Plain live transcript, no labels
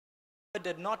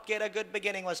Did not get a good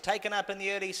beginning, was taken up in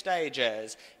the early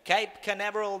stages. Cape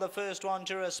Canaveral, the first one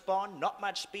to respond. Not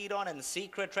much speed on, and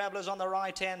Secret Travelers on the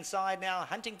right-hand side now,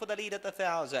 hunting for the lead at the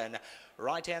 1,000.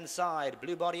 Right-hand side,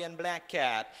 Blue Body and Black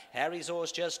Cap. Harry's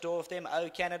horse just off them. O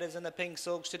Canada's in the pink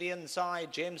silks to the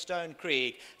inside. Gemstone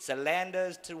Creek.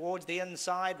 Solander's towards the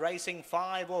inside, racing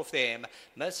 5 off them.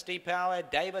 Misty Power,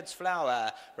 David's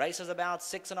Flower. Races about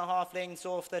 6.5 lengths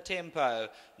off the tempo.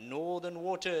 Northern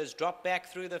Waters drop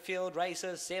back through the field.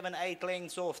 Races 7-8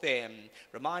 lengths off them.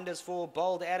 Reminders for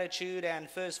Bold Attitude and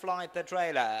First Flight the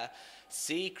trailer.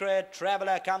 Secret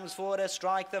Traveller comes forward to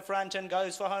strike the front and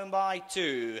goes for home by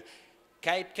 2.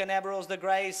 Cape Canaveral's the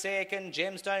grey second.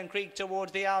 Gemstone Creek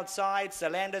towards the outside.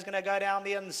 Solander's going to go down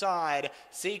the inside.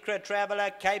 Secret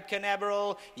Traveller, Cape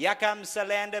Canaveral. Here comes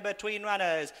Solander between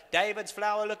runners. David's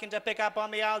Flower looking to pick up on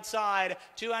the outside.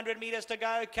 200 metres to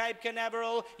go. Cape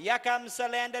Canaveral. Here comes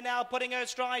Solander now putting her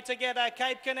stride together.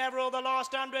 Cape Canaveral, the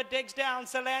last 100 digs down.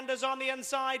 Solander's on the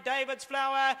inside. David's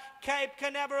Flower. Cape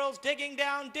Canaveral's digging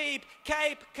down deep.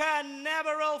 Cape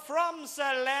Canaveral from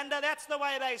Solander. That's the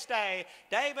way they stay.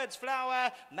 David's Flower.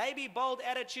 Maybe Bold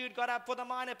Attitude got up for the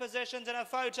minor positions in a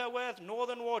photo with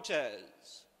Northern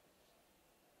Waters.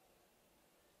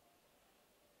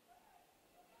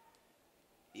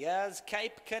 Here's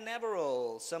Cape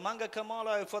Canaveral. Samunga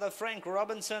Kamalo for the Frank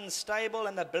Robinson stable,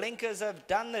 and the blinkers have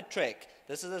done the trick.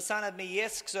 This is the son of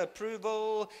Miesk's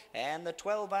approval, and the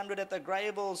 1200 at the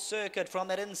Greyville circuit from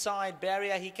that inside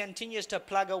barrier. He continues to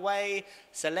plug away.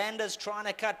 Solander's trying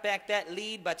to cut back that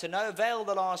lead, but to no avail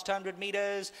the last 100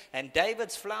 metres. And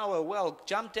David's Flower, well,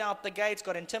 jumped out the gates,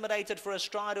 got intimidated for a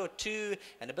stride or two,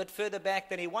 and a bit further back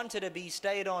than he wanted to be,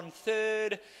 stayed on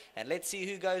third. And let's see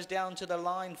who goes down to the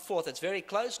line fourth. It's very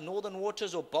close. Northern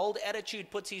Waters or Bold Attitude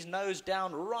puts his nose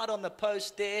down right on the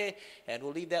post there, and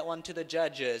we'll leave that one to the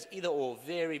judges. Either or,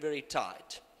 very, very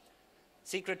tight.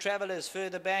 Secret Traveller's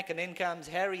further back, and then comes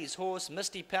Harry's horse,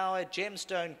 Misty Power,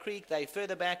 Gemstone Creek. They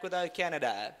further back with O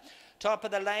Canada. Top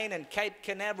of the lane, and Cape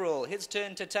Canaveral, his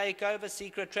turn to take over.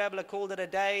 Secret Traveller called it a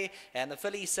day, and the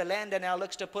filly Solander now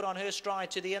looks to put on her stride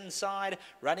to the inside.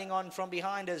 Running on from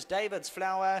behind is David's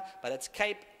Flower, but it's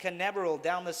Cape Canaveral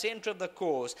down the centre of the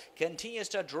course. Continues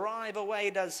to drive away,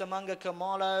 does Samunga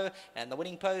Kamalo, and the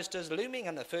winning post is looming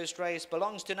in the first race.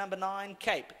 Belongs to number 9,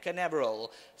 Cape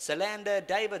Canaveral. Solander,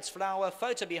 David's Flower,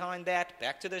 photo behind that.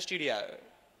 Back to the studio.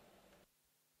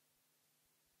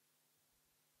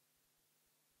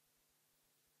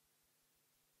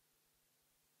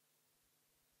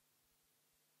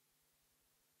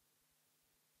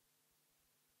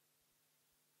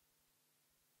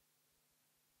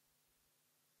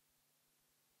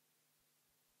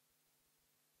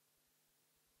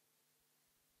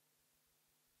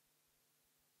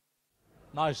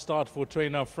 Nice start for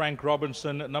trainer Frank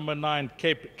Robinson. Number 9,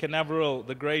 Cape Canaveral,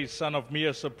 the grey son of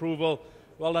Mia's approval.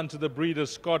 Well done to the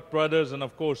breeders, Scott Brothers, and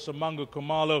of course Samunga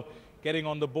Kamalo getting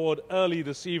on the board early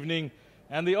this evening.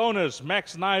 And the owners,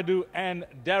 Max Naidu and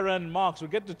Darren Marks. We'll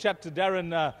get to chat to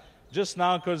Darren just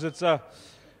now, because it's a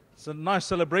nice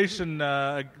celebration,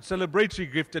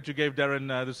 celebratory gift that you gave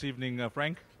Darren this evening,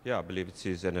 Frank. Yeah, I believe it's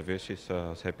his anniversary, so I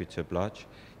was happy to oblige.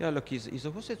 Yeah, look, he's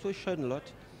a horse that's always shown a lot.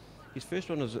 His first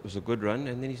one was a good run,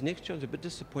 and then his next one was a bit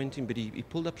disappointing, but he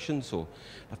pulled up shin sore.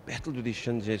 I've battled with his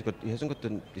shins. He's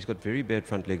got very bad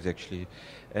front legs actually,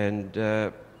 and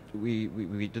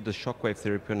we did the shockwave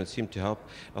therapy and it seemed to help.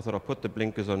 I thought I'd put the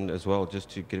blinkers on as well just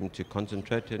to get him to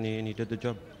concentrate, and he did the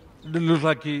job. It looked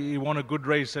like he won a good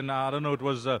race, and I don't know, it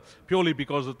was purely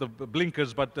because of the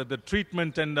blinkers, but the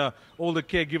treatment and all the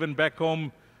care given back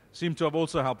home seemed to have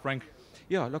also helped, Frank.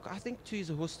 Yeah, look, I think too he's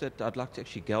a horse that I'd like to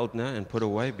actually geld now and put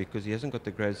away, because he hasn't got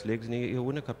the greatest legs, and he'll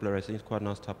win a couple of races. He's quite a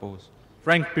nice type of horse.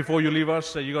 Frank, before you leave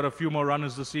us, you got a few more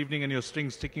runners this evening, and your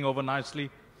string's ticking over nicely.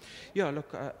 Yeah,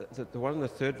 look, the one on the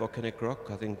third, Volcanic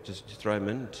Rock, I think just throw him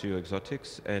in to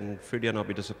Exotics, and Freddie, and I'll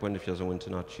be disappointed if she doesn't win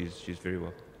tonight. She's very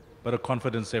well. Bit of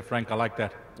confidence there, Frank. I like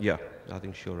that. Yeah, I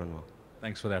think she'll run well.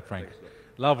 Thanks for that, Frank.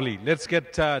 Lovely. Let's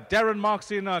get Darren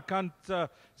Marks in. I can't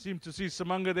seem to see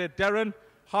Samunga there. Darren,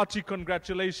 hearty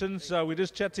congratulations. We're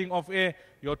just chatting off air.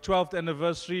 Your 12th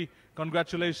anniversary.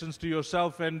 Congratulations to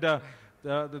yourself and the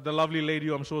lovely lady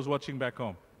who I'm sure is watching back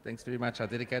home. Thanks very much. I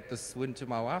dedicate this win to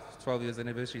my wife. 12 years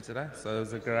anniversary today, so it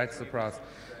was a great surprise.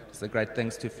 It's a great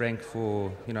thanks to Frank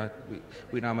for, we know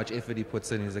how much effort he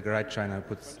puts in. He's a great trainer,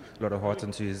 puts a lot of heart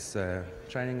into his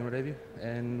training and whatever.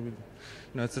 And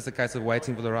it's just a case of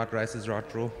waiting for the right races, right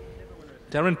draw.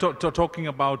 Darren, talking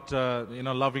about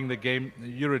loving the game.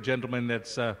 You're a gentleman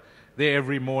that's there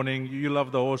every morning. You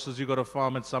love the horses. You got a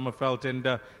farm at Summerfeld,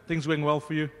 and things going well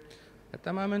for you. At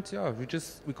the moment, yeah,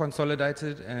 we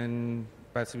consolidated, and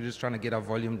basically just trying to get our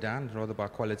volume down, rather by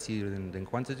quality than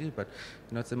quantity. But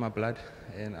it's in my blood,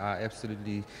 and I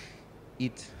absolutely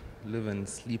eat, live, and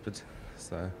sleep it.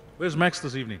 So Where's Max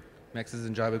this evening? Max is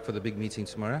in Joburg for the big meeting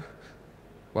tomorrow.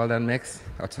 Well done, Max.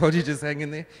 I told you, just hang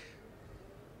in there.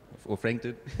 Or Frank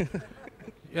did.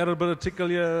 You had a bit of tickle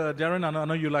here, Darren. I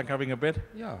know you like having a bet.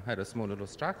 Yeah, I had a small little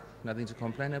strike. Nothing to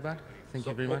complain about. Thank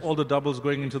you very much. All the doubles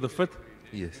going into the fifth.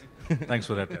 Yes. Thanks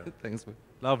for that, Darren. Thanks, man.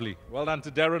 Lovely. Well done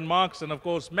to Darren Marks. And, of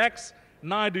course, Max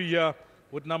Naidu here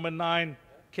with number 9,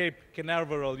 Cape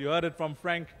Canaveral. You heard it from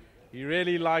Frank. He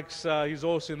really likes his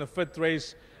horse in the fifth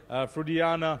race,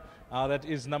 Frudiana. That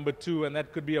is number 2, and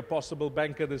that could be a possible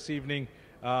banker this evening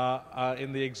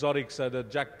in the exotics, the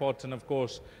jackpot, and, of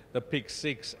course, the pick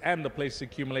 6 and the place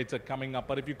accumulator coming up.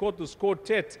 But if you caught this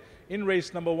quartet in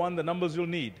race number 1, the numbers you'll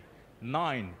need: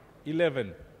 9,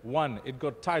 11, 1. It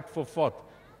got tight for 4th,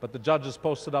 but the judges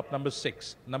posted up number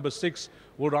 6. Number 6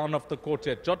 will round off the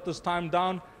quartet. Jot this time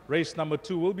down. Race number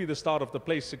 2 will be the start of the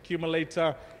place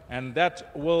accumulator, and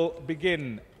that will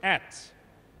begin at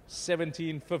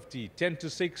 17:50. 10 to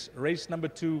 6, race number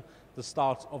 2, the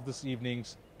start of this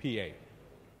evening's PA.